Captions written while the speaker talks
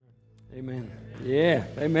Amen. Yeah,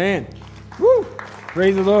 amen. Woo!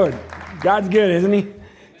 Praise the Lord. God's good, isn't he?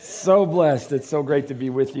 So blessed. It's so great to be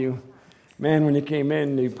with you. Man, when you came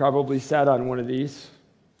in, you probably sat on one of these.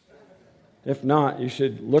 If not, you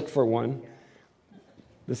should look for one.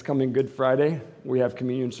 This coming Good Friday, we have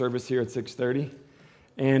communion service here at 6:30.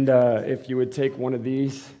 And if you would take one of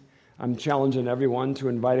these, I'm challenging everyone to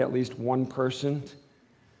invite at least one person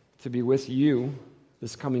to be with you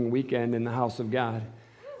this coming weekend in the house of God.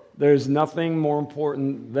 There's nothing more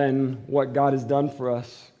important than what God has done for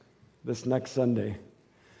us this next Sunday.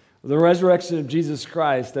 The resurrection of Jesus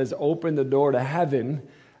Christ has opened the door to heaven,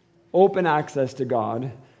 open access to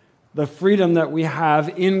God, the freedom that we have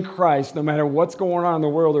in Christ, no matter what's going on in the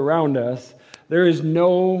world around us. There is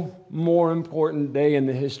no more important day in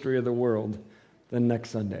the history of the world than next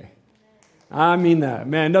Sunday. I mean that.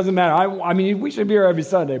 Man, it doesn't matter. I mean, we should be here every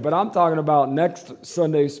Sunday, but I'm talking about next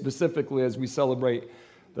Sunday specifically as we celebrate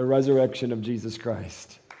the resurrection of Jesus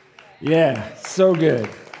Christ. Yeah, so good.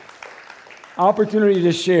 Opportunity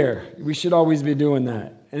to share. We should always be doing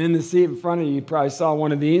that. And in the seat in front of you, you probably saw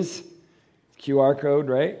one of these. QR code,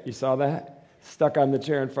 right? You saw that? Stuck on the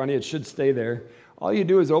chair in front of you. It should stay there. All you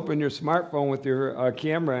do is open your smartphone with your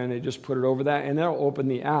camera and they just put it over that, and that'll open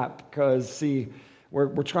the app. Because, see, we're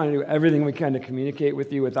trying to do everything we can to communicate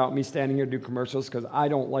with you without me standing here to do commercials, because I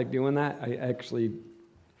don't like doing that. I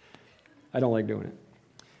don't like doing it.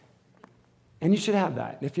 And you should have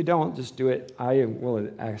that. If you don't, just do it. I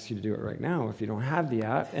will ask you to do it right now if you don't have the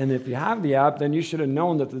app. And if you have the app, then you should have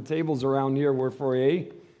known that the tables around here were for a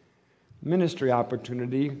ministry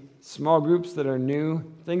opportunity, small groups that are new,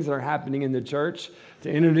 things that are happening in the church,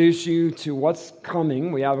 to introduce you to what's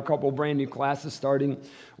coming. We have a couple brand new classes starting.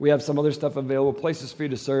 We have some other stuff available, places for you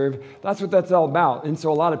to serve. That's what that's all about. And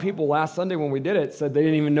so a lot of people last Sunday when we did it said they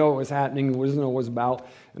didn't even know it was happening, didn't know what it was about.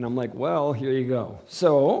 And I'm like, well, here you go.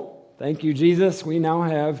 So thank you, Jesus. We now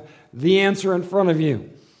have the answer in front of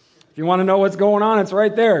you. If you want to know what's going on, it's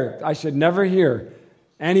right there. I should never hear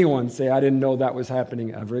anyone say, I didn't know that was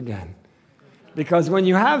happening ever again. Because when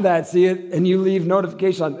you have that, see it, and you leave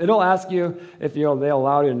notification on, it'll ask you if they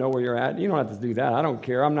allow you to know where you're at. You don't have to do that. I don't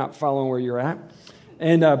care. I'm not following where you're at.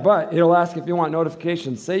 And but it'll ask if you want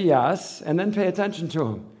notifications. Say yes, and then pay attention to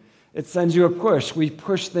them. It sends you a push. We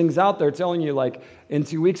push things out there telling you, like, in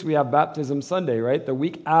 2 weeks we have Baptism Sunday, right? The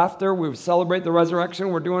week after we celebrate the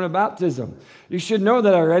resurrection, we're doing a baptism. You should know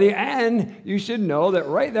that already, and you should know that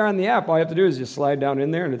right there on the app, all you have to do is just slide down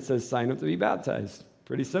in there, and it says sign up to be baptized.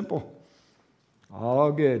 Pretty simple.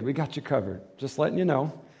 All good. We got you covered. Just letting you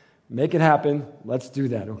know. Make it happen. Let's do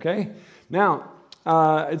that, okay? Now,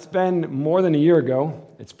 it's been more than a year ago.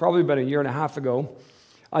 It's probably been a year and a half ago.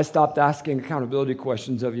 I stopped asking accountability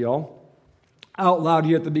questions of y'all out loud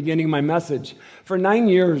here at the beginning of my message. For 9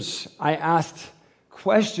 years, I asked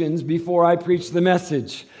questions before I preached the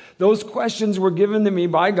message. Those questions were given to me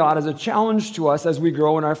by God as a challenge to us as we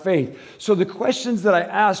grow in our faith. So the questions that I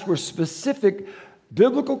asked were specific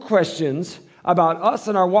biblical questions about us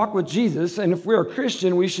and our walk with Jesus, and if we're a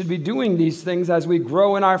Christian, we should be doing these things as we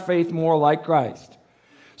grow in our faith more like Christ.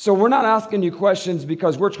 So we're not asking you questions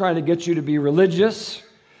because we're trying to get you to be religious.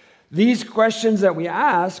 These questions that we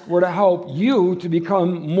ask were to help you to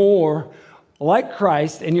become more like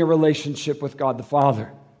Christ in your relationship with God the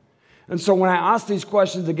Father. And so when I ask these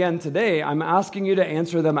questions again today, I'm asking you to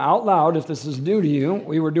answer them out loud if this is new to you.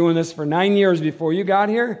 We were doing this for 9 years before you got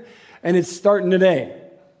here, and it's starting today.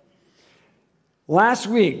 Last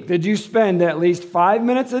week, did you spend at least 5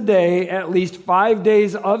 minutes a day, at least 5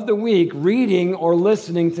 days of the week, reading or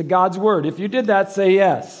listening to God's Word? If you did that, say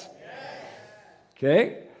yes.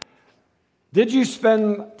 Okay. Did you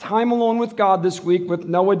spend time alone with God this week with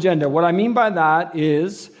no agenda? What I mean by that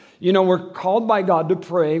is, we're called by God to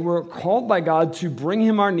pray. We're called by God to bring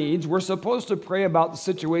Him our needs. We're supposed to pray about the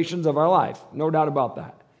situations of our life. No doubt about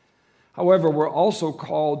that. However, we're also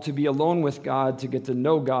called to be alone with God, to get to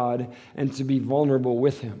know God, and to be vulnerable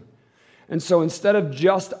with Him. And so instead of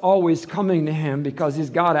just always coming to Him because He's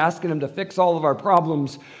God asking Him to fix all of our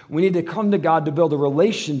problems, we need to come to God to build a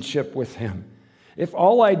relationship with Him. If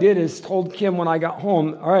all I did is told Kim when I got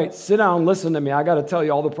home, all right, sit down, listen to me, I got to tell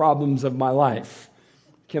you all the problems of my life.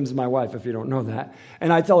 Kim's my wife, if you don't know that.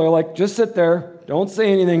 And I tell her, like, just sit there, don't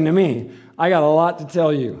say anything to me. I got a lot to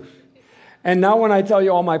tell you. And now when I tell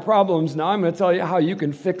you all my problems, now I'm going to tell you how you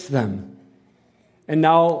can fix them. And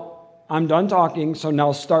now I'm done talking, so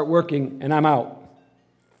now start working, and I'm out.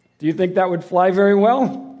 Do you think that would fly very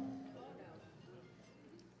well?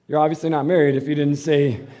 You're obviously not married if you didn't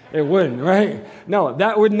say it wouldn't, right? No,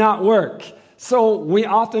 that would not work. So we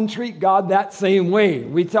often treat God that same way.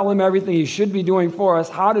 We tell Him everything He should be doing for us,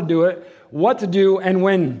 how to do it, what to do and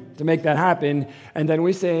when to make that happen, and then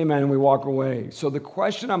we say amen and we walk away. So the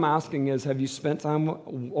question I'm asking is, have you spent time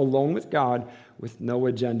alone with God with no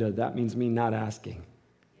agenda? That means me not asking.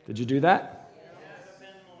 Did you do that?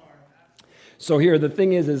 So here, the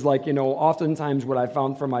thing is like, oftentimes what I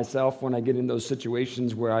found for myself when I get in those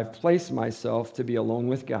situations where I've placed myself to be alone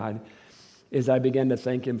with God is I begin to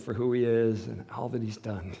thank him for who he is and all that he's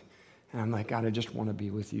done. And I'm like, God, I just want to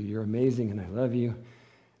be with you. You're amazing and I love you.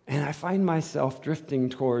 And I find myself drifting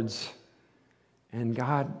towards, and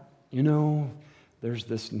God, there's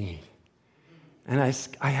this need. And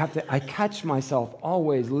I catch myself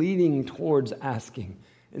always leading towards asking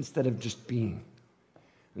instead of just being.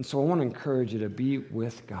 And so I want to encourage you to be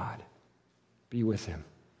with God. Be with him.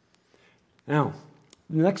 Now,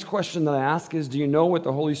 the next question that I ask is, do you know what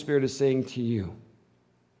the Holy Spirit is saying to you?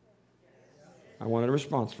 I wanted a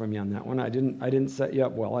response from you on that one. I didn't set you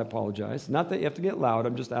up well. I apologize. Not that you have to get loud.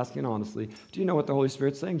 I'm just asking honestly. Do you know what the Holy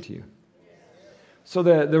Spirit's saying to you? So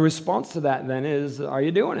the response to that then is, are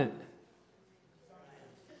you doing it?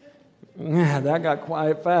 Yeah, that got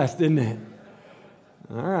quiet fast, didn't it?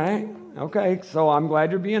 All right. Okay, so I'm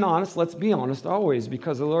glad you're being honest. Let's be honest always,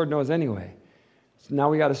 because the Lord knows anyway. So now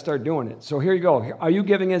we got to start doing it. So here you go. Are you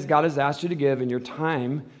giving as God has asked you to give in your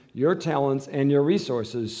time, your talents, and your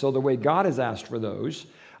resources? So the way God has asked for those,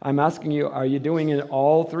 I'm asking you, are you doing it in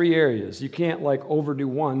all three areas? You can't overdo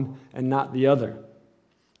one and not the other.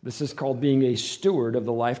 This is called being a steward of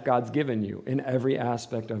the life God's given you in every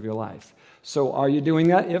aspect of your life. So are you doing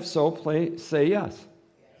that? If so, say yes.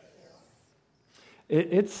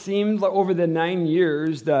 It seemed like over the 9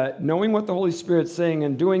 years that knowing what the Holy Spirit's saying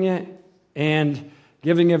and doing it and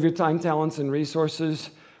giving of your time, talents, and resources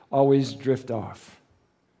always drift off.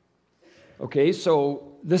 Okay,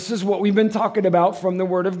 so this is what we've been talking about from the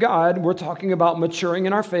Word of God. We're talking about maturing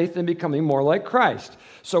in our faith and becoming more like Christ.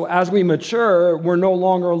 So as we mature, we're no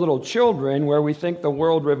longer little children where we think the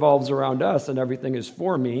world revolves around us and everything is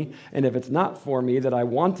for me. And if it's not for me, that I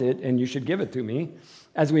want it and you should give it to me.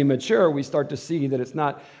 As we mature, we start to see that it's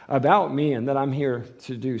not about me and that I'm here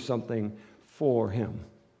to do something for him.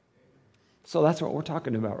 So that's what we're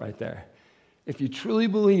talking about right there. If you truly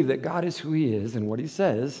believe that God is who he is and what he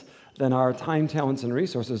says, then our time, talents, and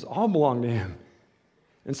resources all belong to him.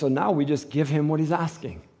 And so now we just give him what he's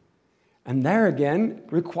asking. And there again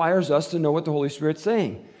requires us to know what the Holy Spirit's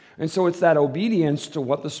saying. And so it's that obedience to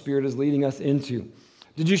what the Spirit is leading us into.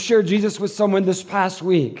 Did you share Jesus with someone this past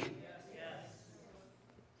week?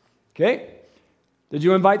 Okay. Did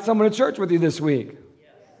you invite someone to church with you this week?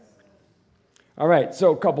 All right,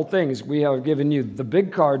 so a couple things. We have given you the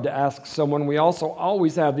big card to ask someone. We also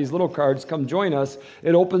always have these little cards. Come join us.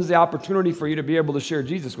 It opens the opportunity for you to be able to share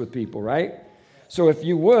Jesus with people, right? So if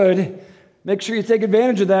you would, make sure you take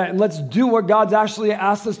advantage of that and let's do what God's actually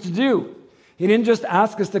asked us to do. He didn't just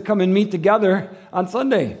ask us to come and meet together on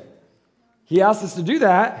Sunday. He asked us to do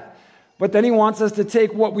that, but then he wants us to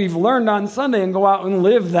take what we've learned on Sunday and go out and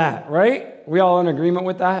live that, right? We all in agreement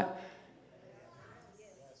with that?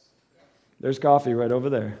 There's coffee right over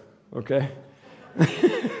there, okay?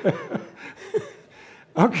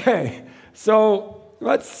 Okay, so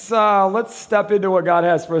let's step into what God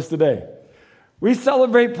has for us today. We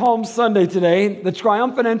celebrate Palm Sunday today, the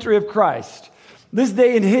triumphant entry of Christ. This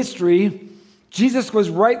day in history, Jesus was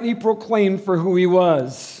rightly proclaimed for who he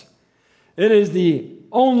was. It is the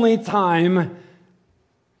only time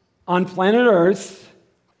on planet Earth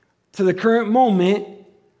to the current moment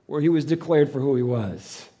where he was declared for who he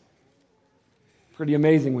was. Pretty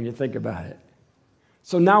amazing when you think about it.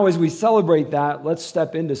 So now as we celebrate that, let's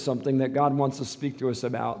step into something that God wants to speak to us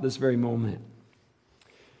about this very moment.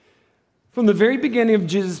 From the very beginning of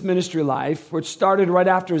Jesus' ministry life, which started right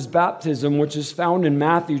after his baptism, which is found in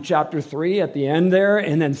Matthew chapter 3 at the end there,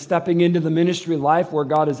 and then stepping into the ministry life where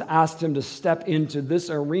God has asked him to step into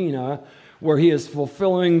this arena where he is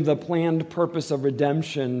fulfilling the planned purpose of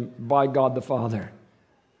redemption by God the Father.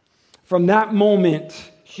 From that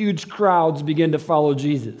moment, huge crowds begin to follow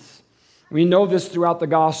Jesus. We know this throughout the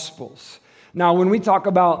Gospels. Now, when we talk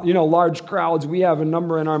about, large crowds, we have a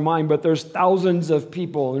number in our mind, but there's thousands of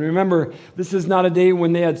people. And remember, this is not a day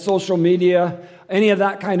when they had social media, any of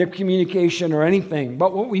that kind of communication or anything.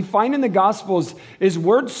 But what we find in the Gospels is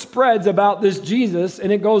word spreads about this Jesus,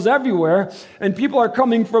 and it goes everywhere, and people are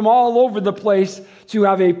coming from all over the place to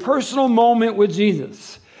have a personal moment with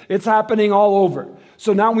Jesus. It's happening all over.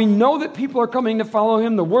 So now we know that people are coming to follow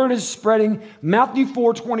him. The word is spreading. Matthew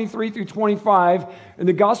 4:23 through 25. In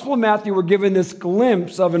the Gospel of Matthew, we're given this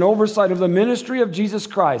glimpse of an oversight of the ministry of Jesus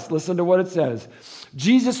Christ. Listen to what it says.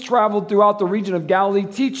 Jesus traveled throughout the region of Galilee,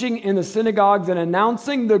 teaching in the synagogues and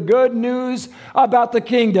announcing the good news about the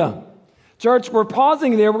kingdom. Church, we're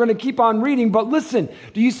pausing there. We're going to keep on reading. But listen,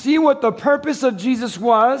 do you see what the purpose of Jesus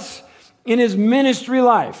was in his ministry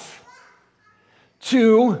life?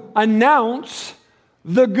 To announce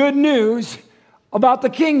the good news about the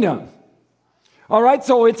kingdom. All right,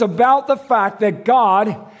 so it's about the fact that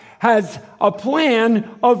God has a plan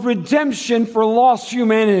of redemption for lost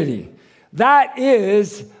humanity. That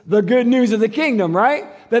is the good news of the kingdom, right?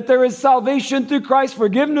 That there is salvation through Christ,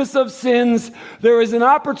 forgiveness of sins. There is an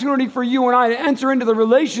opportunity for you and I to enter into the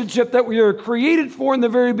relationship that we are created for in the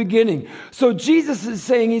very beginning. So Jesus is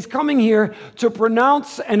saying he's coming here to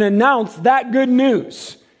pronounce and announce that good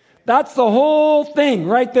news. That's the whole thing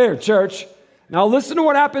right there, church. Now listen to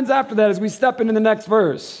what happens after that as we step into the next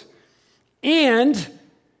verse. And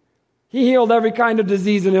he healed every kind of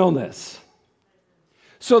disease and illness.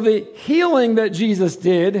 So the healing that Jesus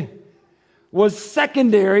did was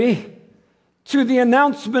secondary to the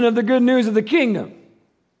announcement of the good news of the kingdom,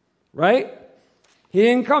 right? He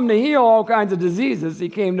didn't come to heal all kinds of diseases. He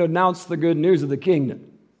came to announce the good news of the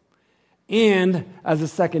kingdom. And as a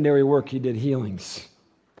secondary work, he did healings.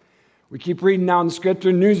 We keep reading now in the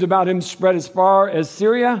scripture, news about him spread as far as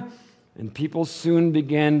Syria, and people soon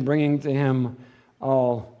began bringing to him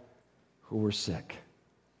all who were sick.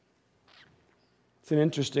 It's an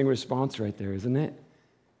interesting response right there, isn't it?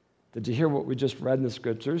 Did you hear what we just read in the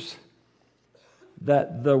scriptures?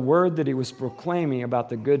 That the word that he was proclaiming about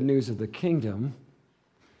the good news of the kingdom,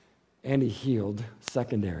 and he healed,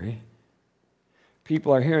 secondary.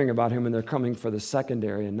 People are hearing about him and they're coming for the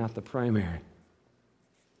secondary and not the primary.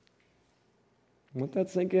 Let that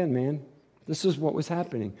sink in, man. This is what was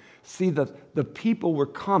happening. See, the people were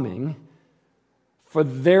coming for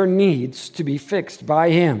their needs to be fixed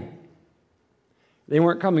by him. They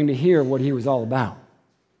weren't coming to hear what he was all about.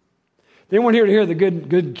 They weren't here to hear the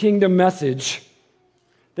good kingdom message.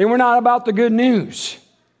 They were not about the good news.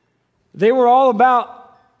 They were all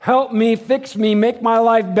about help me, fix me, make my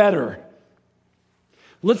life better.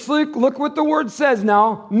 Let's look what the word says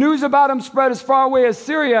now. News about him spread as far away as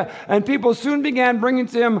Syria, and people soon began bringing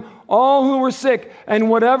to him all who were sick, and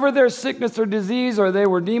whatever their sickness or disease, or they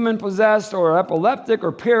were demon-possessed or epileptic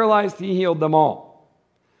or paralyzed, he healed them all.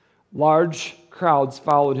 Large crowds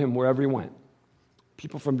followed him wherever he went.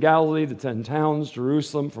 People from Galilee, the 10 towns,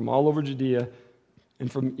 Jerusalem, from all over Judea,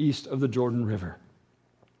 and from east of the Jordan River.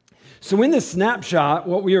 So in this snapshot,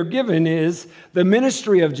 what we are given is the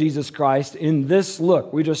ministry of Jesus Christ in this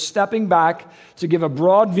look. We're just stepping back to give a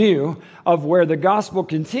broad view of where the gospel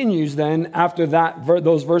continues then after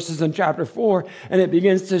those verses in chapter 4, and it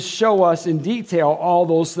begins to show us in detail all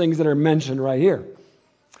those things that are mentioned right here.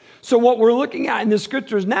 So what we're looking at in the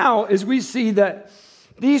scriptures now is we see that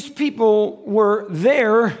these people were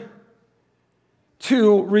there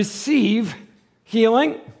to receive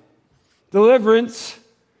healing, deliverance.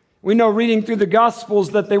 We know reading through the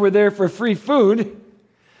Gospels that they were there for free food.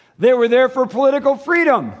 They were there for political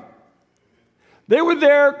freedom. They were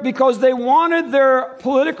there because they wanted their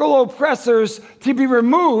political oppressors to be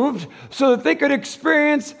removed so that they could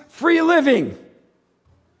experience free living.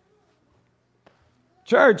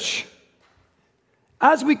 Church,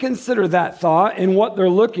 as we consider that thought and what they're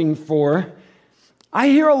looking for, I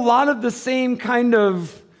hear a lot of the same kind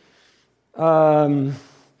of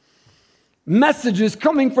messages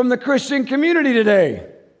coming from the Christian community today.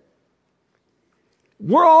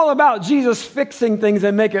 We're all about Jesus fixing things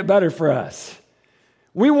and make it better for us.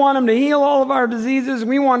 We want him to heal all of our diseases.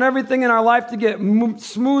 We want everything in our life to get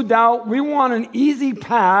smoothed out. We want an easy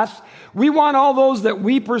path. We want all those that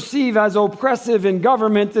we perceive as oppressive in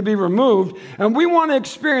government to be removed. And we want to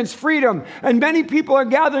experience freedom. And many people are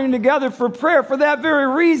gathering together for prayer for that very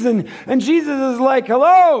reason. And Jesus is like,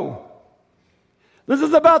 hello. This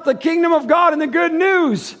is about the kingdom of God and the good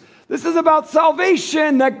news. This is about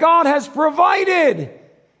salvation that God has provided.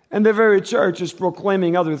 And the very church is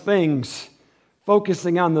proclaiming other things,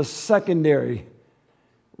 focusing on the secondary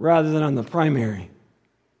rather than on the primary.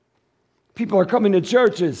 People are coming to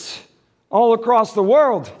churches all across the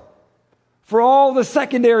world for all the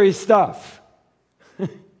secondary stuff.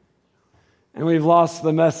 And we've lost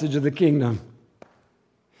the message of the kingdom.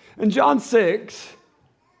 In John 6,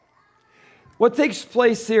 what takes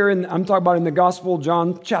place here, and I'm talking about in the Gospel,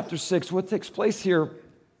 John chapter 6, what takes place here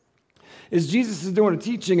is Jesus is doing a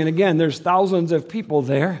teaching, and again, there's thousands of people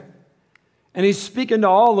there, and he's speaking to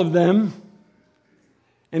all of them,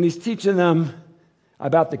 and he's teaching them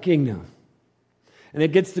about the kingdom. And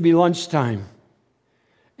it gets to be lunchtime,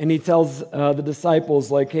 and he tells the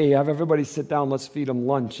disciples, like, hey, have everybody sit down, let's feed them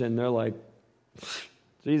lunch, and they're like,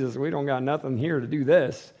 Jesus, we don't got nothing here to do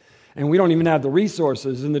this. And we don't even have the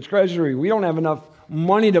resources in the treasury. We don't have enough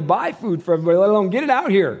money to buy food for everybody, let alone get it out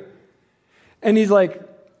here. And he's like,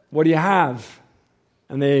 what do you have?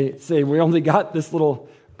 And they say, we only got this little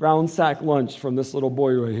brown sack lunch from this little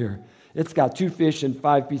boy right here. It's got 2 fish and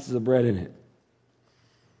 5 pieces of bread in it.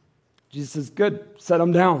 Jesus says, good, set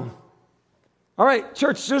them down. All right,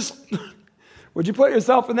 church, just would you put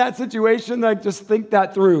yourself in that situation? Like, just think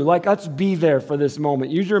that through. Like, let's be there for this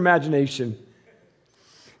moment. Use your imagination.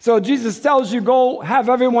 So Jesus tells you, go have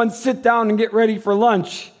everyone sit down and get ready for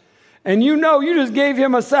lunch. And you know you just gave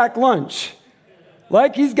him a sack lunch.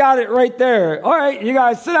 Like he's got it right there. All right, you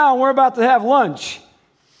guys sit down. We're about to have lunch.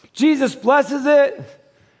 Jesus blesses it.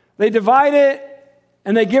 They divide it.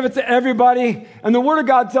 And they give it to everybody. And the Word of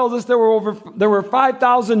God tells us there were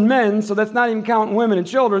 5,000 men, so that's not even counting women and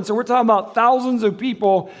children. So we're talking about thousands of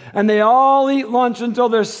people, and they all eat lunch until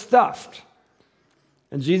they're stuffed.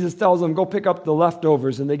 And Jesus tells them, go pick up the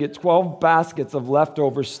leftovers, and they get 12 baskets of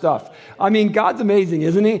leftover stuff. I mean, God's amazing,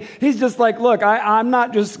 isn't he? He's just like, look, I'm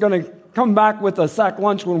not just going to come back with a sack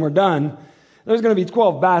lunch when we're done. There's going to be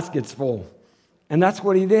 12 baskets full. And that's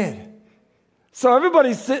what he did. So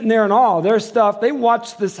everybody's sitting there in awe. Their stuff, they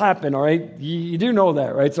watch this happen, all right? You do know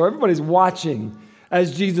that, right? So everybody's watching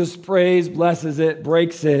as Jesus prays, blesses it,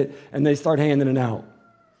 breaks it, and they start handing it out.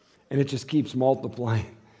 And it just keeps multiplying.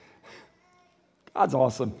 God's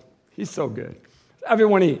awesome. He's so good.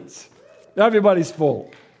 Everyone eats. Everybody's full.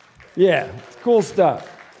 Yeah, it's cool stuff.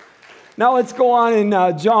 Now let's go on in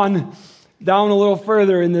John down a little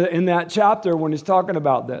further in that chapter when he's talking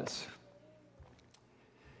about this.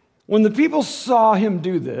 When the people saw him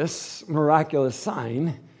do this miraculous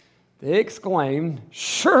sign, they exclaimed,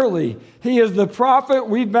 surely he is the prophet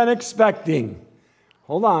we've been expecting.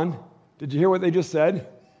 Hold on. Did you hear what they just said?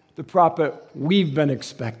 The prophet we've been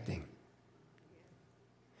expecting.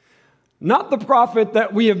 Not the prophet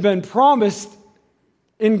that we have been promised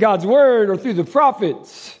in God's word or through the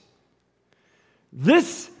prophets.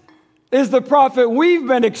 This is the prophet we've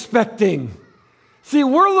been expecting. See,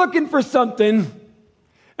 we're looking for something.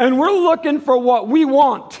 And we're looking for what we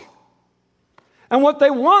want. And what they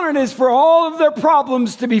wanted is for all of their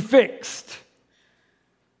problems to be fixed.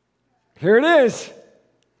 Here it is.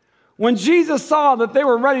 When Jesus saw that they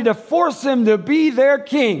were ready to force him to be their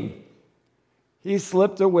king, he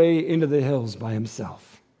slipped away into the hills by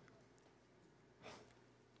himself.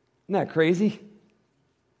 Isn't that crazy?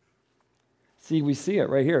 See, we see it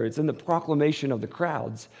right here. It's in the proclamation of the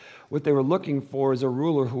crowds. What they were looking for is a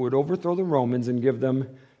ruler who would overthrow the Romans and give them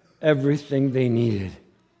everything they needed.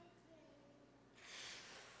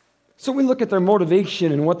 So we look at their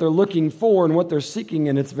motivation and what they're looking for and what they're seeking,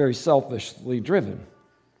 and it's very selfishly driven.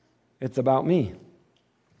 It's about me.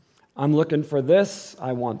 I'm looking for this.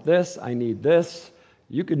 I want this. I need this.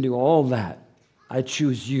 You can do all that. I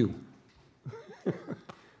choose you.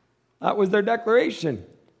 That was their declaration.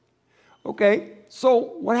 Okay, so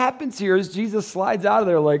what happens here is Jesus slides out of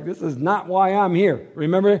there like, this is not why I'm here.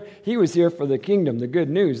 Remember, he was here for the kingdom, the good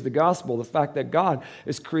news, the gospel, the fact that God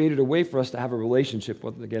has created a way for us to have a relationship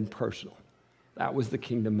with, again, personal. That was the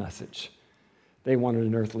kingdom message. They wanted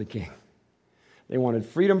an earthly king. They wanted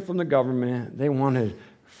freedom from the government. They wanted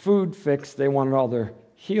food fixed. They wanted all their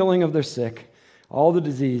healing of their sick, all the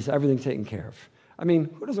disease, everything taken care of. I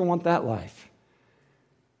mean, who doesn't want that life?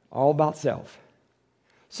 All about self.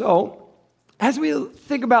 So, as we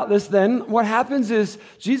think about this then, what happens is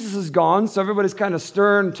Jesus is gone, so everybody's kind of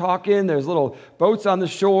stirring, talking. There's little boats on the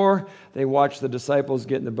shore. They watch the disciples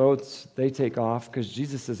get in the boats. They take off because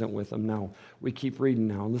Jesus isn't with them now. We keep reading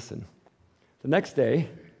now. Listen. The next day,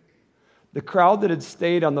 the crowd that had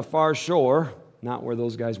stayed on the far shore, not where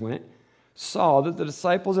those guys went, saw that the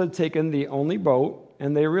disciples had taken the only boat,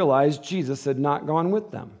 and they realized Jesus had not gone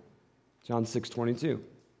with them. John 6:22.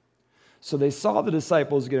 So they saw the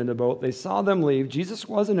disciples get in the boat. They saw them leave. Jesus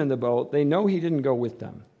wasn't in the boat. They know he didn't go with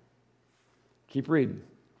them. Keep reading.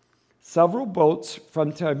 Several boats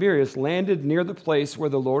from Tiberias landed near the place where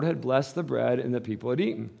the Lord had blessed the bread and the people had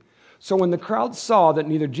eaten. So when the crowd saw that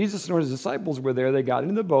neither Jesus nor his disciples were there, they got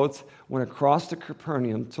into the boats, went across to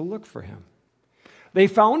Capernaum to look for him. They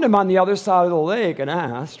found him on the other side of the lake and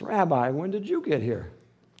asked, Rabbi, when did you get here?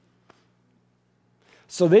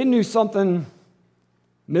 So they knew something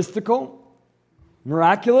mystical,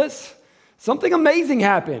 miraculous, something amazing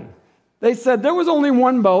happened. They said there was only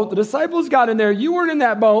one boat. The disciples got in there. You weren't in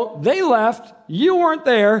that boat. They left. You weren't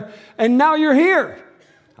there. And now you're here.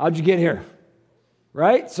 How'd you get here?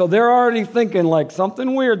 Right? So they're already thinking like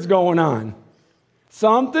something weird's going on.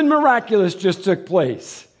 Something miraculous just took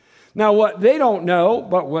place. Now, what they don't know,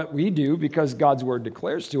 but what we do, because God's word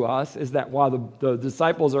declares to us, is that while the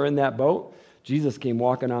disciples are in that boat, Jesus came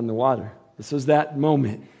walking on the water. This was that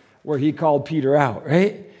moment where he called Peter out,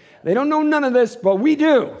 right? They don't know none of this, but we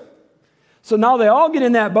do. So now they all get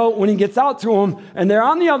in that boat when he gets out to them, and they're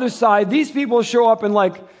on the other side. These people show up and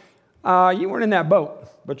like, you weren't in that boat,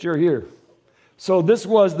 but you're here. So this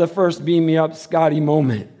was the first beam me up Scotty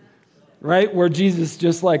moment, right? Where Jesus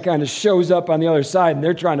just like kind of shows up on the other side, and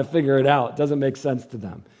they're trying to figure it out. It doesn't make sense to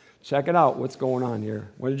them. Check it out. What's going on here?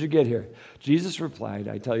 When did you get here? Jesus replied,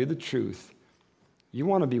 I tell you the truth. You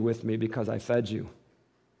want to be with me because I fed you,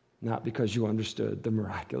 not because you understood the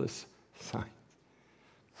miraculous sign.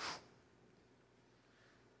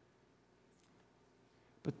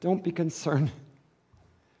 But don't be concerned.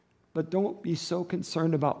 But don't be so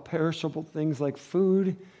concerned about perishable things like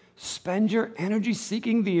food. Spend your energy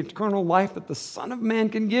seeking the eternal life that the Son of Man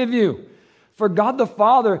can give you. For God the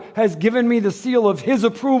Father has given me the seal of his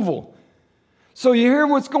approval. So you hear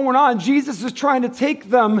what's going on. Jesus is trying to take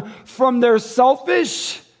them from their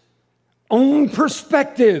selfish own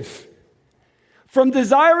perspective, from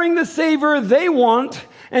desiring the Savior they want,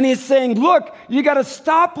 and he's saying, look, you got to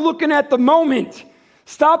stop looking at the moment.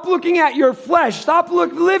 Stop looking at your flesh. Stop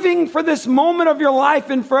living for this moment of your life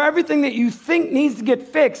and for everything that you think needs to get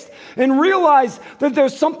fixed, and realize that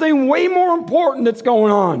there's something way more important that's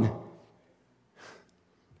going on.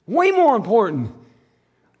 Way more important.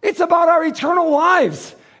 It's about our eternal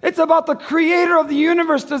lives. It's about the creator of the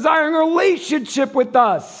universe desiring a relationship with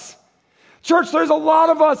us. Church, there's a lot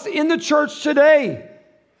of us in the church today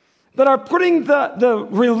that are putting the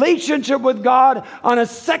relationship with God on a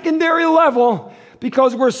secondary level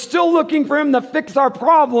because we're still looking for him to fix our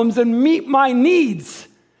problems and meet my needs,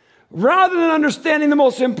 rather than understanding the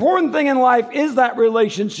most important thing in life is that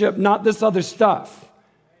relationship, not this other stuff.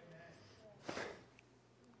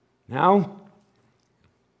 Now,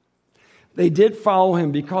 they did follow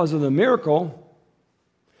him because of the miracle,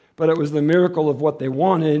 but it was the miracle of what they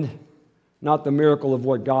wanted, not the miracle of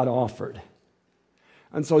what God offered.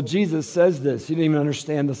 And so Jesus says this. He didn't even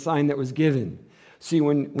understand the sign that was given. See,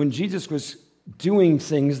 when Jesus was doing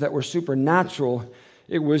things that were supernatural,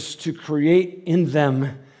 it was to create in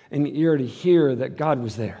them an ear to hear that God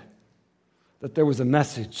was there, that there was a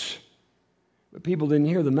message. But people didn't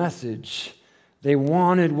hear the message. They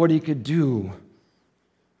wanted what he could do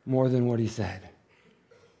more than what he said.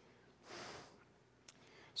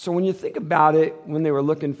 So when you think about it, when they were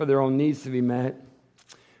looking for their own needs to be met,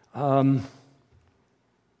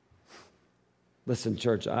 listen,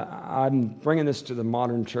 church, I'm bringing this to the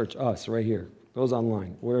modern church, us right here, those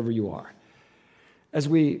online, wherever you are. As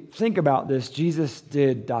we think about this, Jesus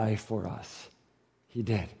did die for us. He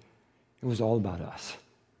did. It was all about us.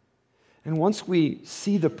 And once we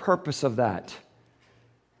see the purpose of that,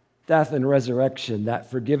 death and resurrection, that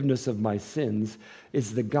forgiveness of my sins,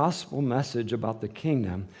 is the gospel message about the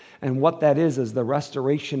kingdom. And what that is the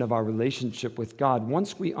restoration of our relationship with God.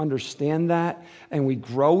 Once we understand that and we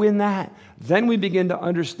grow in that, then we begin to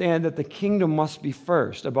understand that the kingdom must be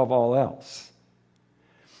first above all else.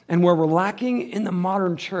 And where we're lacking in the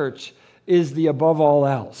modern church is the above all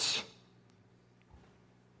else.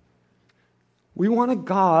 We want a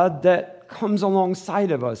God that comes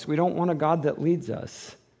alongside of us. We don't want a God that leads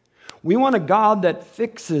us. We want a God that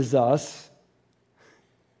fixes us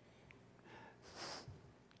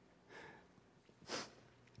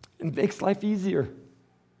and makes life easier.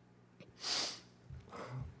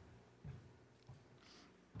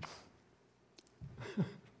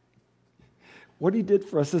 What he did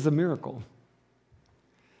for us is a miracle.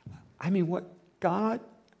 I mean, what God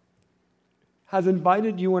has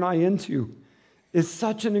invited you and I into is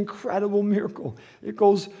such an incredible miracle. It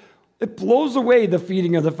blows away the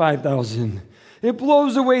feeding of the 5,000. It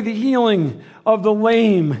blows away the healing of the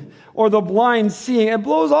lame or the blind seeing. It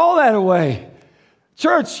blows all that away.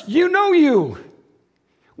 Church, you know you.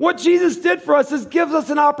 What Jesus did for us is gives us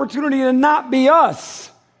an opportunity to not be us,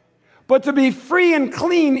 but to be free and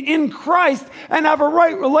clean in Christ and have a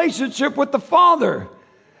right relationship with the Father.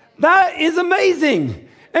 That is amazing.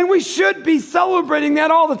 And we should be celebrating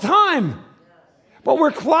that all the time. But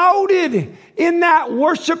we're clouded in that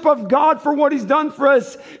worship of God for what he's done for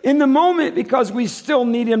us in the moment because we still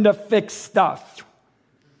need him to fix stuff.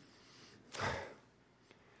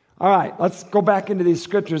 All right, let's go back into these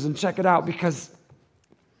scriptures and check it out because,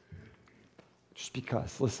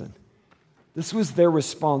 listen, this was their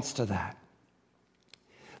response to that.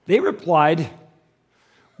 They replied,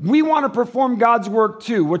 we want to perform God's work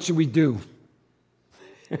too. What should we do?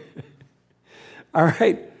 All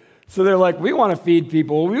right. So they're like, we want to feed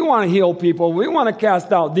people. We want to heal people. We want to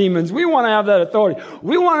cast out demons. We want to have that authority.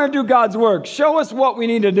 We want to do God's work. Show us what we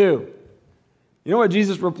need to do. You know what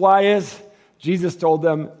Jesus' reply is? Jesus told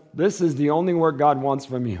them, this is the only work God wants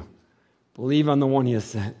from you. Believe on the one he has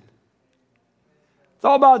sent. It's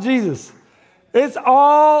all about Jesus. It's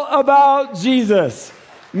all about Jesus.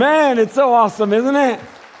 Man, it's so awesome, isn't it?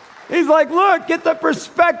 He's like, look, get the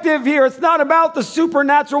perspective here. It's not about the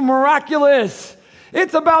supernatural miraculous.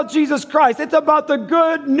 It's about Jesus Christ. It's about the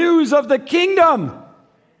good news of the kingdom.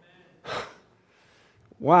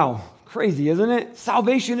 Wow, crazy, isn't it?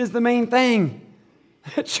 Salvation is the main thing.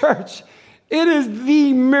 Church, it is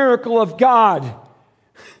the miracle of God.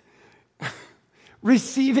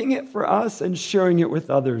 Receiving it for us and sharing it with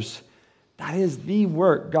others. That is the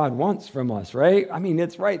work God wants from us, right? I mean,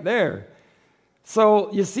 it's right there.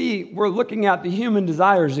 So, you see, we're looking at the human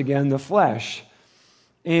desires again, the flesh.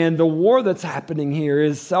 And the war that's happening here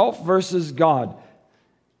is self versus God.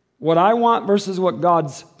 What I want versus what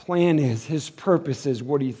God's plan is, His purpose is,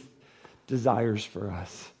 what He desires for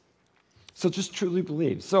us. So just truly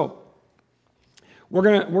believe. So, we're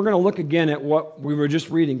gonna look again at what we were just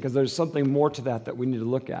reading, because there's something more to that we need to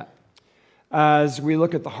look at. As we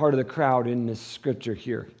look at the heart of the crowd in this scripture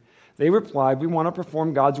here. They replied, we want to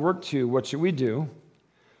perform God's work too. What should we do?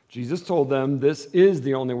 Jesus told them, this is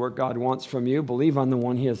the only work God wants from you. Believe on the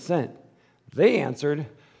one He has sent. They answered,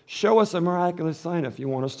 show us a miraculous sign if you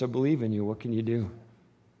want us to believe in you. What can you do?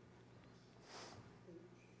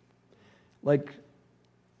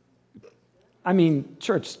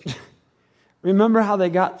 Church, remember how they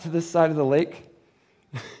got to this side of the lake?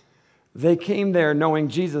 They came there knowing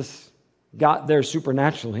Jesus got there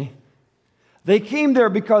supernaturally. They came there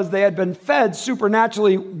because they had been fed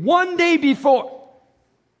supernaturally one day before.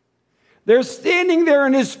 They're standing there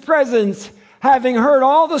in His presence, having heard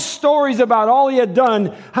all the stories about all He had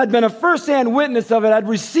done, had been a first-hand witness of it, had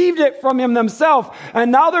received it from Him themselves,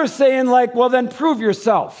 and now they're saying, well, then prove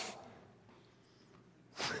yourself.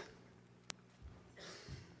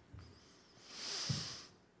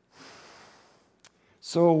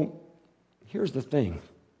 So, here's the thing.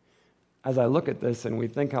 As I look at this and we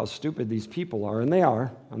think how stupid these people are, and they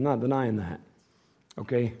are, I'm not denying that,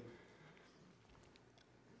 okay?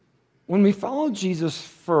 When we follow Jesus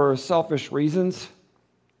for selfish reasons,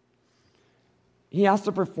 He has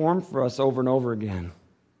to perform for us over and over again.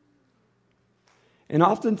 And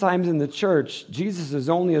oftentimes in the church, Jesus is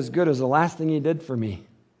only as good as the last thing He did for me.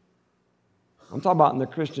 I'm talking about in the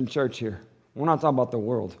Christian church here. We're not talking about the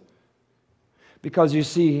world. Because you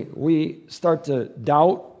see, we start to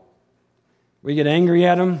doubt. We get angry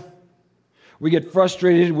at Him. We get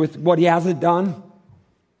frustrated with what He hasn't done.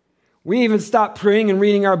 We even stop praying and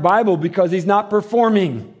reading our Bible because He's not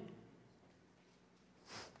performing.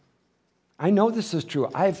 I know this is true.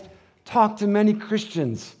 I've talked to many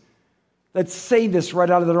Christians that say this right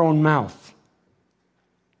out of their own mouth.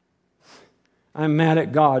 I'm mad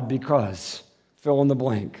at God because fill in the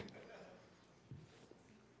blank.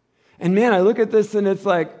 And man, I look at this and it's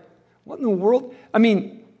like, what in the world?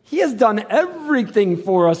 He has done everything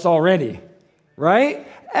for us already, right?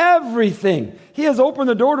 Everything. He has opened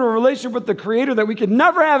the door to a relationship with the Creator that we could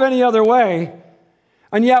never have any other way.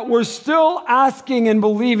 And yet we're still asking and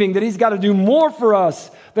believing that He's got to do more for us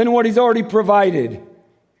than what He's already provided.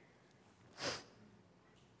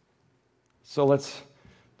 So let's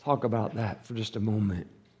talk about that for just a moment.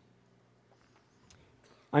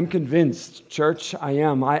 I'm convinced, church, I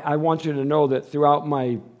am. I want you to know that throughout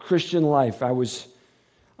my Christian life,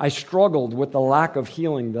 I struggled with the lack of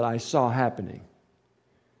healing that I saw happening.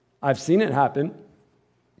 I've seen it happen.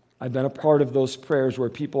 I've been a part of those prayers where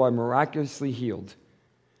people are miraculously healed.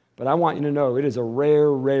 But I want you to know it is a rare,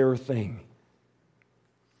 rare thing.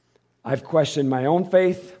 I've questioned my own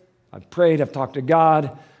faith. I've prayed. I've talked to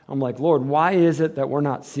God. I'm like, Lord, why is it that we're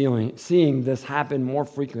not seeing this happen more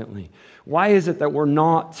frequently? Why is it that we're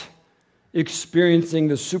not experiencing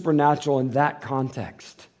the supernatural in that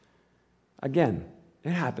context? Again,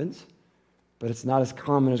 it happens, but it's not as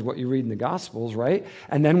common as what you read in the Gospels, right?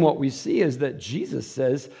 And then what we see is that Jesus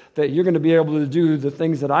says that you're going to be able to do the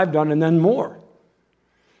things that I've done and then more.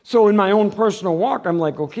 So in my own personal walk, I'm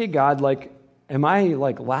like, okay, God, am I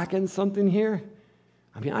lacking something here?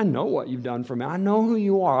 I know what you've done for me. I know who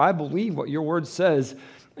you are. I believe what your word says.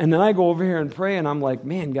 And then I go over here and pray, and I'm like,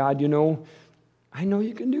 man, God, I know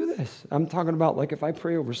you can do this. I'm talking about if I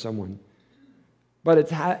pray over someone. But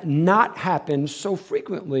it's not happened so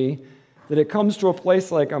frequently that it comes to a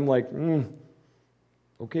place I'm like,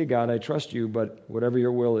 okay, God, I trust you, but whatever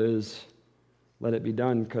your will is, let it be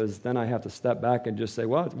done, because then I have to step back and just say,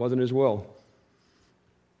 well, it wasn't His will.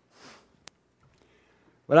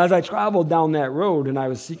 But as I traveled down that road and I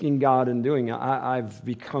was seeking God and doing it, I've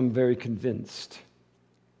become very convinced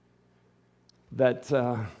that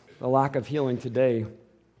the lack of healing today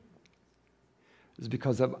is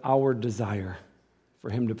because of our desire for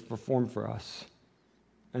Him to perform for us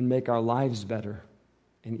and make our lives better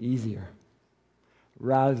and easier.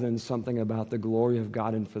 rather than something about the glory of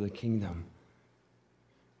God and for the kingdom.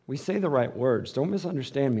 We say the right words. Don't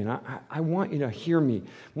misunderstand me. And I want you to hear me.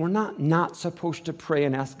 We're not supposed to pray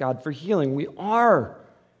and ask God for healing. We are.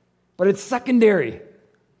 But it's secondary.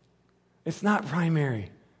 It's not primary.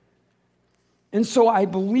 And so I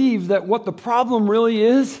believe that what the problem really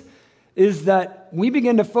is that we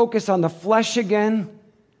begin to focus on the flesh again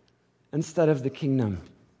instead of the kingdom,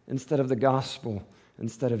 instead of the gospel,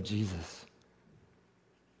 instead of Jesus.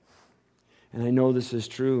 And I know this is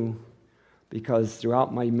true because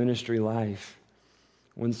throughout my ministry life,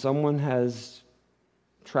 when someone has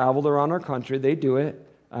traveled around our country, they do it.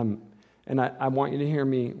 And I want you to hear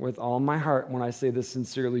me with all my heart when I say this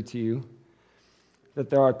sincerely to you, that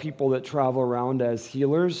there are people that travel around as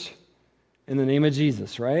healers in the name of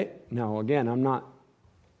Jesus, right? Now, again, I'm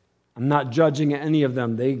not judging any of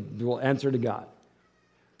them. They will answer to God.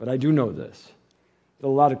 But I do know this, that a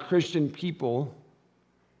lot of Christian people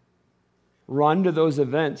run to those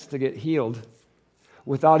events to get healed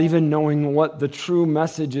without even knowing what the true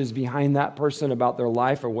message is behind that person about their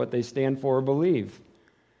life or what they stand for or believe.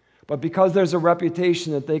 But because there's a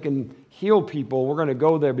reputation that they can heal people, we're going to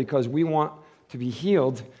go there because we want to be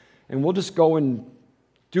healed, and we'll just go and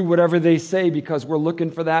do whatever they say because we're looking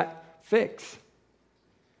for that fix.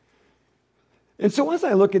 And so as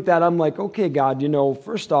I look at that, I'm like, okay, God,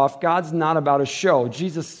 first off, God's not about a show.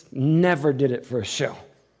 Jesus never did it for a show.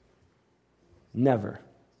 Never.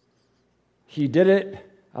 He did it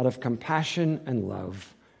out of compassion and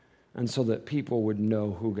love, and so that people would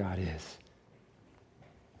know who God is.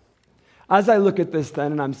 As I look at this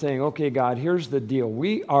then, and I'm saying, okay, God, here's the deal.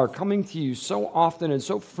 We are coming to you so often and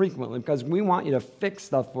so frequently because we want you to fix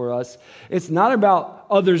stuff for us. It's not about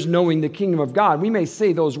others knowing the kingdom of God. We may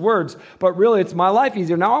say those words, but really it's my life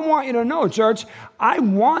easier. Now, I want you to know, church, I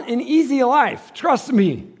want an easy life. Trust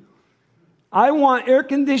me. I want air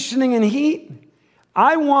conditioning and heat.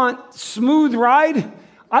 I want smooth ride.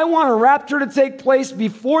 I want a rapture to take place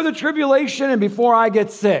before the tribulation and before I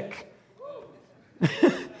get sick.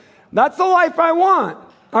 That's the life I want,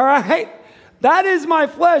 all right? That is my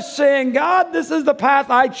flesh saying, God, this is the path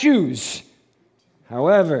I choose.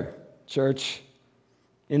 However, church,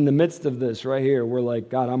 in the midst of this right here, we're like,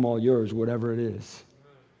 God, I'm all yours, whatever it is.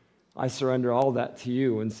 I surrender all that to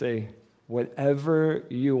you and say, whatever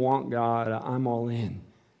you want, God, I'm all in.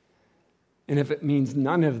 And if it means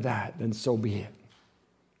none of that, then so be it.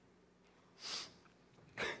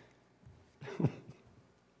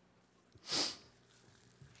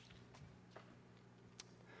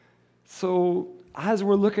 So as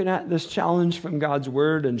we're looking at this challenge from God's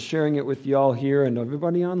Word and sharing it with y'all here and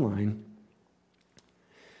everybody online,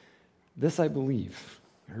 this I believe,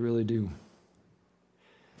 I really do,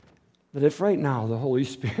 that if right now the Holy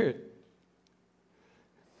Spirit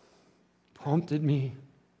prompted me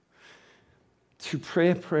to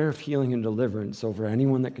pray a prayer of healing and deliverance over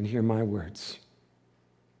anyone that can hear my words,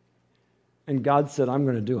 and God said, I'm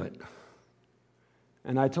going to do it,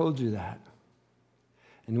 and I told you that,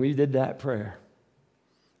 and we did that prayer.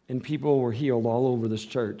 And people were healed all over this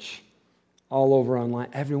church, all over online.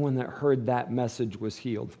 Everyone that heard that message was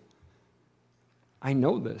healed. I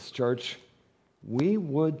know this, church. We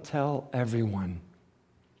would tell everyone.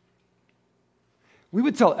 We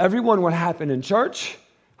would tell everyone what happened in church,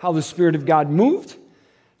 how the Spirit of God moved,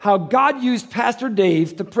 how God used Pastor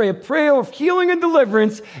Dave to pray a prayer of healing and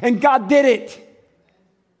deliverance, and God did it.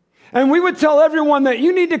 And we would tell everyone that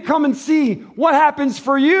you need to come and see what happens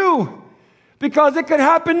for you because it could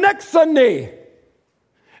happen next Sunday.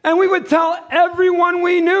 And we would tell everyone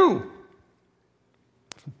we knew.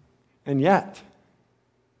 And yet,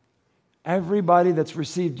 everybody that's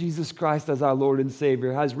received Jesus Christ as our Lord and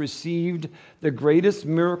Savior has received the greatest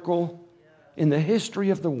miracle in the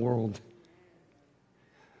history of the world.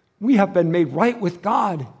 We have been made right with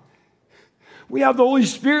God. We have the Holy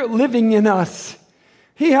Spirit living in us.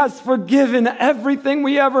 He has forgiven everything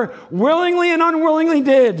we ever willingly and unwillingly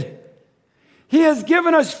did. He has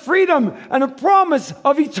given us freedom and a promise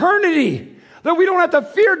of eternity, that we don't have to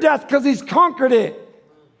fear death because He's conquered it.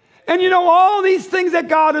 And all these things that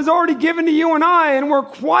God has already given to you and I, and we're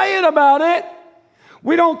quiet about it.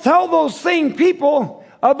 We don't tell those same people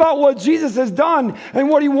about what Jesus has done and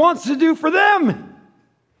what He wants to do for them.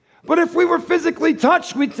 But if we were physically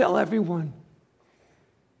touched, we'd tell everyone.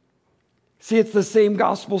 See, it's the same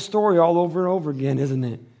gospel story all over and over again, isn't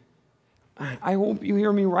it? I hope you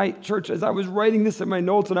hear me right, church. As I was writing this in my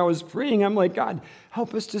notes and I was praying, I'm like, God,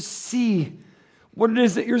 help us to see what it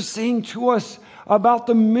is that you're saying to us about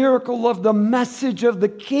the miracle of the message of the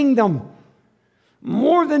kingdom.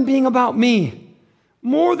 More than being about me.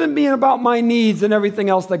 More than being about my needs and everything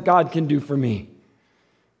else that God can do for me.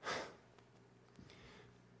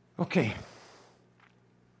 Okay.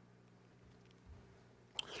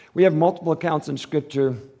 We have multiple accounts in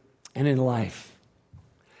Scripture and in life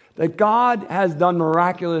that God has done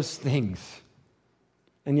miraculous things,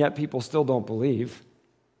 and yet people still don't believe,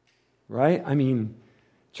 right? I mean,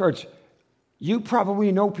 church, you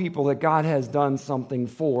probably know people that God has done something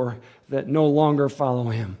for that no longer follow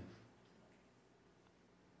Him.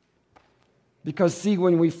 Because, see,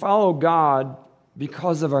 when we follow God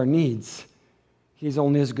because of our needs, He's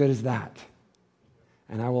only as good as that.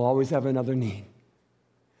 And I will always have another need.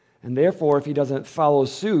 And therefore, if He doesn't follow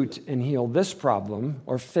suit and heal this problem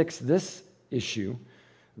or fix this issue,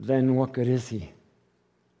 then what good is He?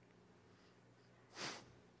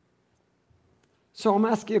 So I'm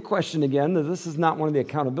asking a question again. This is not one of the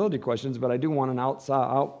accountability questions, but I do want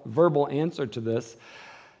an verbal answer to this.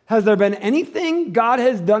 Has there been anything God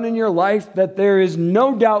has done in your life that there is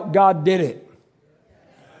no doubt God did it?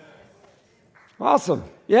 Awesome.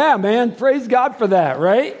 Yeah, man. Praise God for that,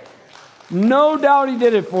 right? No doubt He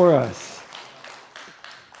did it for us.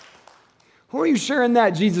 Who are you sharing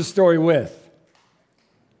that Jesus story with?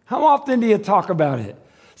 How often do you talk about it?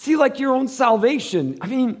 See, like your own salvation. I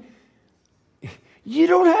mean, you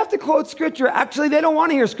don't have to quote Scripture. Actually, they don't want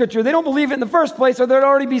to hear Scripture. They don't believe it in the first place, or they'd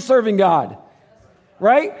already be serving God.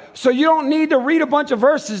 Right? So you don't need to read a bunch of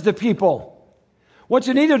verses to people. What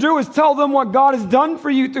you need to do is tell them what God has done for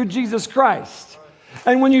you through Jesus Christ.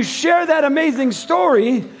 And when you share that amazing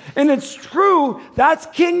story, and it's true, that's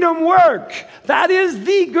kingdom work. That is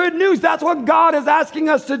the good news. That's what God is asking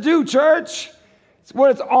us to do, church. It's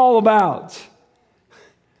what it's all about.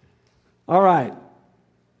 All right.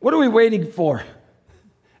 What are we waiting for?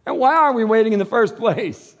 And why are we waiting in the first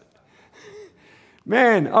place?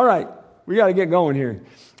 Man, all right. We got to get going here.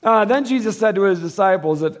 Then Jesus said to His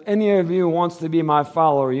disciples, if any of you wants to be my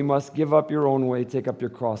follower, you must give up your own way, take up your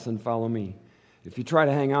cross, and follow me. If you try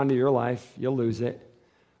to hang on to your life, you'll lose it.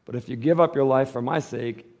 But if you give up your life for my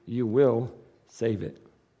sake, you will save it.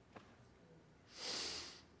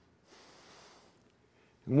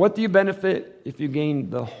 And what do you benefit if you gain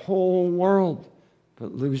the whole world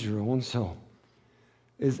but lose your own soul?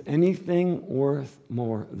 Is anything worth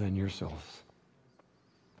more than your souls?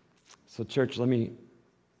 So, church, let me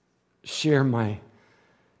share my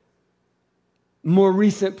more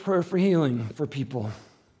recent prayer for healing for people.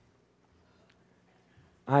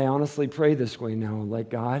 I honestly pray this way now, like,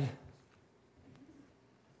 God,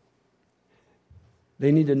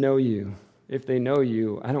 they need to know you. If they know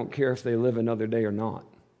you, I don't care if they live another day or not.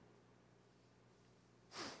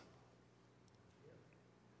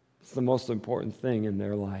 It's the most important thing in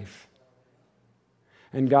their life.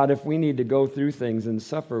 And God, if we need to go through things and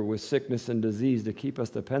suffer with sickness and disease to keep us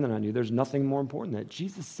dependent on you, there's nothing more important than that.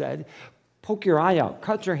 Jesus said, poke your eye out,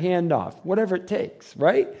 cut your hand off, whatever it takes,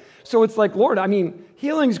 right? So it's like, Lord, I mean,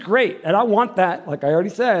 healing's great, and I want that. Like I already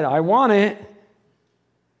said, I want it.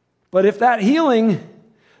 But if that healing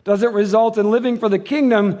doesn't result in living for the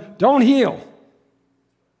kingdom, don't heal.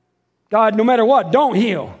 God, no matter what, don't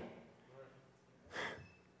heal.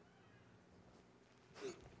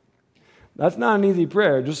 That's not an easy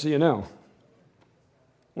prayer, just so you know.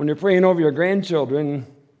 When you're praying over your grandchildren,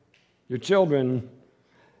 your children,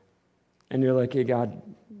 and you're like, hey, God,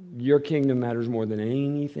 your kingdom matters more than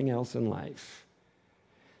anything else in life.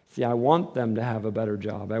 See, I want them to have a better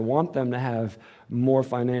job. I want them to have more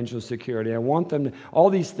financial security. I want them to, all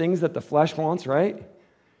these things that the flesh wants, right?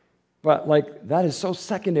 But like, that is so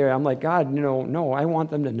secondary. I'm like, God, no, I want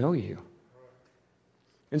them to know you.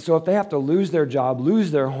 And so if they have to lose their job, lose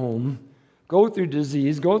their home, go through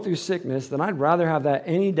disease, go through sickness, then I'd rather have that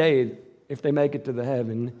any day if they make it to the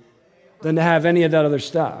heaven than to have any of that other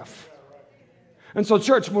stuff. And so,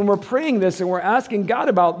 church, when we're praying this and we're asking God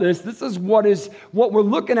about this, this is what we're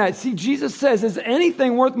looking at. See, Jesus says, is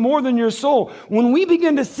anything worth more than your soul? When we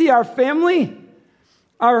begin to see our family,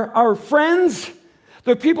 our friends,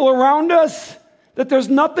 the people around us, that there's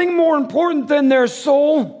nothing more important than their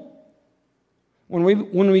soul, when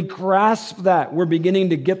we grasp that, we're beginning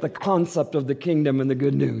to get the concept of the kingdom and the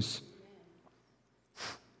good news.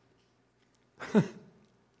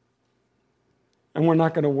 And we're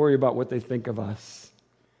not going to worry about what they think of us.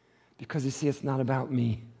 Because you see, it's not about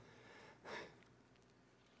me.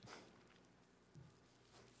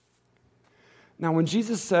 Now, when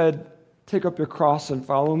Jesus said, take up your cross and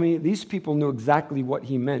follow me, these people knew exactly what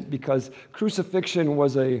he meant, because crucifixion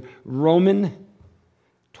was a Roman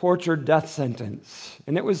torture death sentence.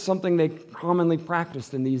 And it was something they commonly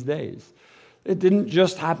practiced in these days. It didn't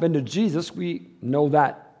just happen to Jesus. We know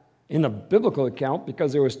that in the biblical account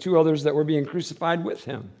because there was two others that were being crucified with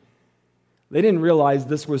him. They didn't realize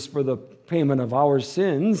this was for the payment of our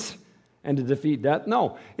sins and to defeat death.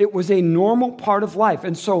 No, it was a normal part of life.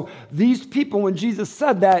 And so these people, when Jesus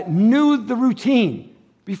said that, knew the routine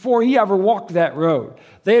before he ever walked that road.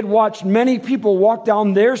 They had watched many people walk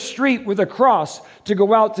down their street with a cross to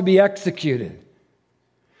go out to be executed.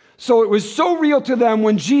 So it was so real to them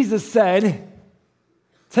when Jesus said,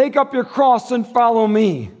 take up your cross and follow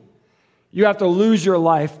me. You have to lose your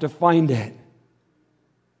life to find it.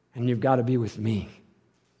 And you've got to be with me.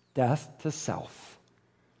 Death to self.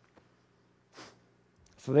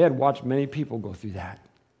 So they had watched many people go through that.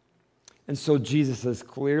 And so Jesus is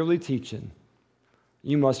clearly teaching,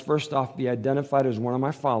 you must first off be identified as one of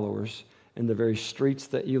my followers in the very streets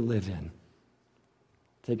that you live in.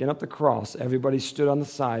 Taking up the cross, everybody stood on the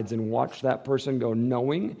sides and watched that person go,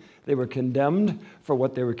 knowing they were condemned for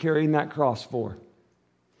what they were carrying that cross for.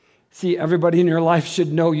 See, everybody in your life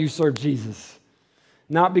should know you serve Jesus.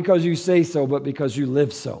 Not because you say so, but because you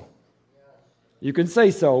live so. You can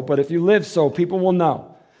say so, but if you live so, people will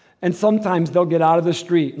know. And sometimes they'll get out of the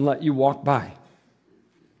street and let you walk by.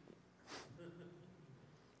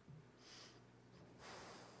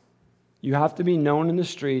 You have to be known in the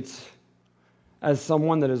streets as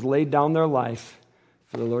someone that has laid down their life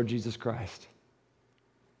for the Lord Jesus Christ.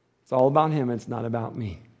 It's all about him, it's not about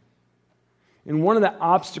me. And one of the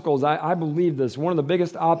obstacles, I believe this, one of the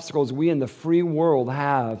biggest obstacles we in the free world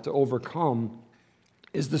have to overcome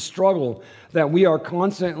is the struggle that we are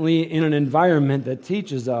constantly in an environment that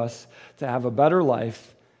teaches us to have a better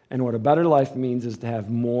life. And what a better life means is to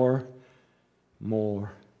have more,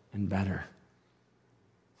 and better.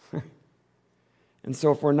 And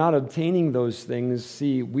so if we're not obtaining those things,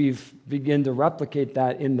 see, we've begun to replicate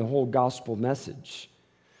that in the whole gospel message.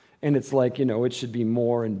 And it's like, it should be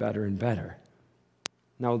more and better and better.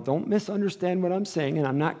 Now, don't misunderstand what I'm saying, and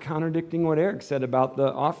I'm not contradicting what Eric said about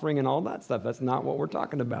the offering and all that stuff. That's not what we're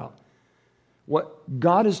talking about. What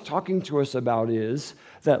God is talking to us about is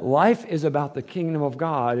that life is about the kingdom of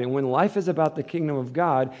God, and when life is about the kingdom of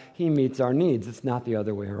God, he meets our needs. It's not the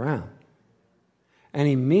other way around. And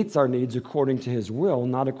he meets our needs according to his will,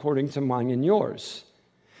 not according to mine and yours.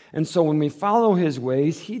 And so when we follow his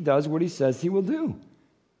ways, he does what he says he will do.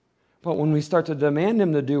 But when we start to demand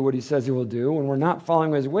him to do what he says he will do, when we're not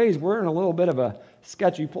following his ways, we're in a little bit of a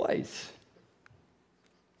sketchy place.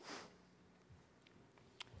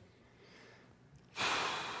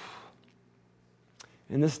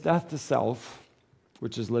 And this death to self,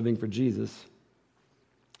 which is living for Jesus,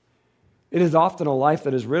 it is often a life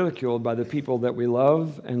that is ridiculed by the people that we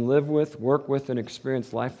love and live with, work with, and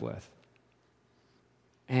experience life with.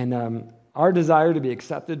 And our desire to be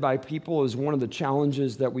accepted by people is one of the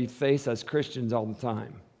challenges that we face as Christians all the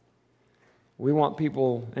time. We want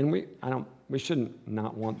people, and we shouldn't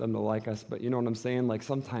not want them to like us, but you know what I'm saying? Like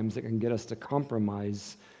sometimes it can get us to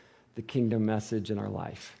compromise the kingdom message in our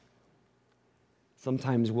life.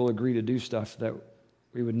 Sometimes we'll agree to do stuff that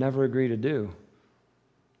we would never agree to do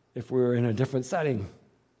if we were in a different setting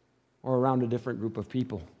or around a different group of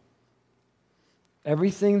people.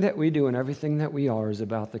 Everything that we do and everything that we are is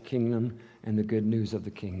about the kingdom and the good news of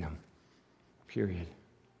the kingdom. Period.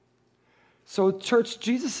 So, church,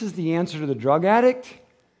 Jesus is the answer to the drug addict.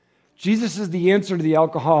 Jesus is the answer to the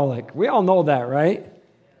alcoholic. We all know that, right?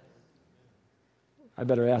 I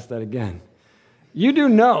better ask that again. You do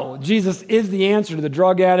know Jesus is the answer to the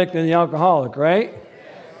drug addict and the alcoholic, right?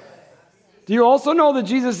 Do you also know that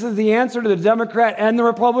Jesus is the answer to the Democrat and the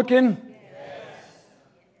Republican?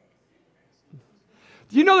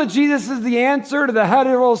 Do you know that Jesus is the answer to the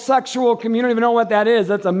heterosexual community? You don't even know what that is.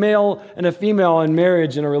 That's a male and a female in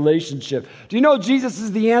marriage in a relationship. Do you know Jesus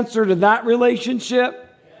is the answer to that relationship?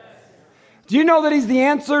 Yes. Do you know that he's the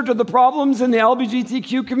answer to the problems in the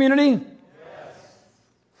LGBTQ community? Yes.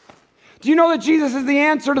 Do you know that Jesus is the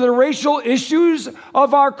answer to the racial issues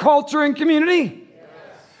of our culture and community? Yes.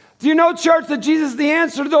 Do you know, church, that Jesus is the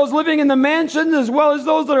answer to those living in the mansions as well as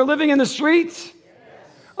those that are living in the streets?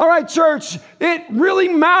 All right, church, it really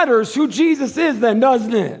matters who Jesus is then,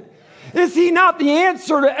 doesn't it? Is he not the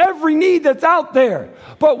answer to every need that's out there?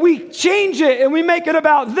 But we change it and we make it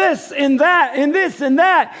about this and that and this and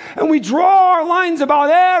that. And we draw our lines about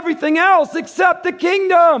everything else except the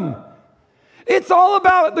kingdom. It's all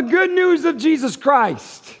about the good news of Jesus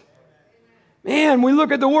Christ. Man, we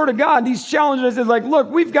look at the Word of God, these challenges is like, look,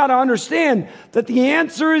 we've got to understand that the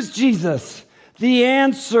answer is Jesus. The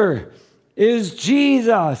answer is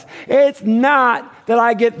Jesus. It's not that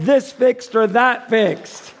I get this fixed or that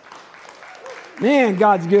fixed. Man,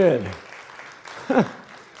 God's good.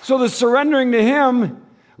 So the surrendering to him,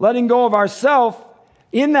 letting go of ourself,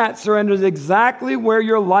 in that surrender is exactly where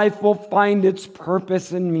your life will find its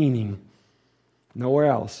purpose and meaning. Nowhere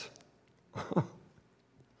else.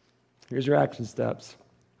 Here's your action steps.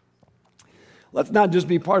 Let's not just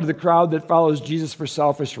be part of the crowd that follows Jesus for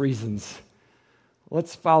selfish reasons.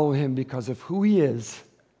 Let's follow him because of who he is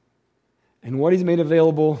and what he's made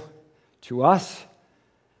available to us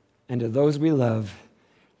and to those we love.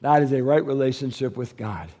 That is a right relationship with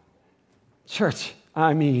God. Church,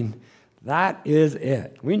 that is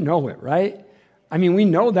it. We know it, right? We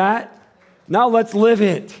know that. Now let's live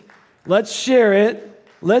it. Let's share it.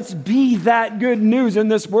 Let's be that good news in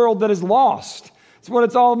this world that is lost. It's what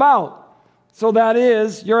it's all about. So that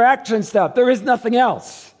is your action step. There is nothing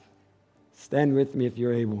else. Stand with me if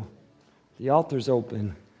you're able. The altar's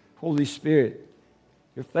open. Holy Spirit,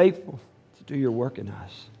 you're faithful to do your work in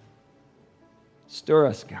us. Stir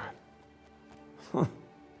us, God,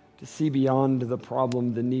 to see beyond the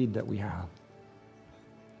problem, the need that we have.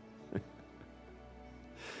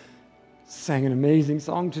 Sang an amazing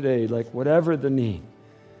song today, like whatever the need,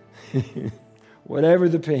 whatever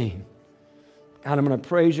the pain. God, I'm going to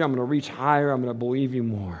praise you. I'm going to reach higher. I'm going to believe you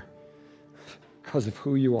more because of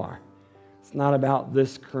who you are. It's not about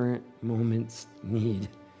this current moment's need.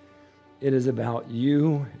 It is about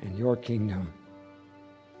you and your kingdom.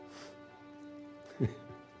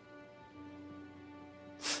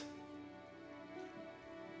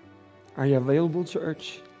 Are you available,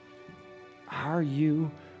 church? Are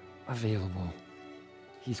you available?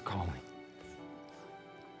 He's calling.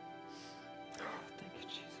 Oh, thank you,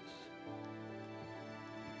 Jesus.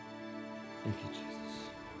 Thank you, Jesus.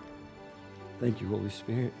 Thank you, Holy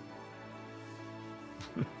Spirit.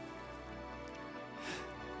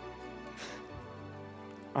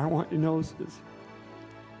 I want you to know this.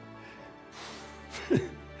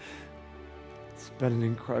 It's been an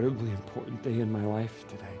incredibly important day in my life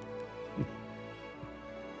today.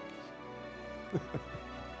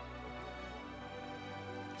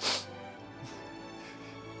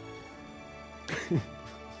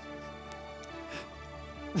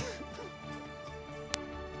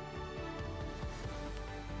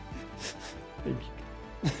 Thank you.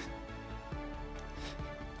 I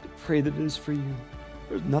pray that it is for you.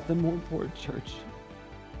 There's nothing more important, church.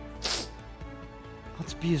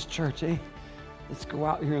 Let's be his church, eh? Let's go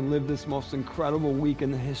out here and live this most incredible week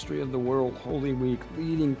in the history of the world, Holy Week,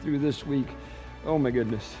 leading through this week. Oh my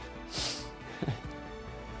goodness.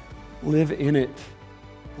 Live in it.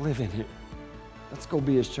 Live in it. Let's go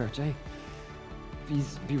be his church, eh?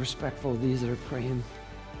 Be respectful of these that are praying.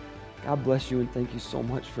 God bless you and thank you so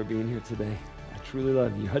much for being here today. I truly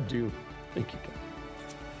love you. I do. Thank you, God.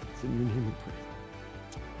 It's in your name we pray.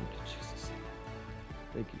 Thank you, Jesus.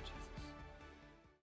 Thank you, Jesus.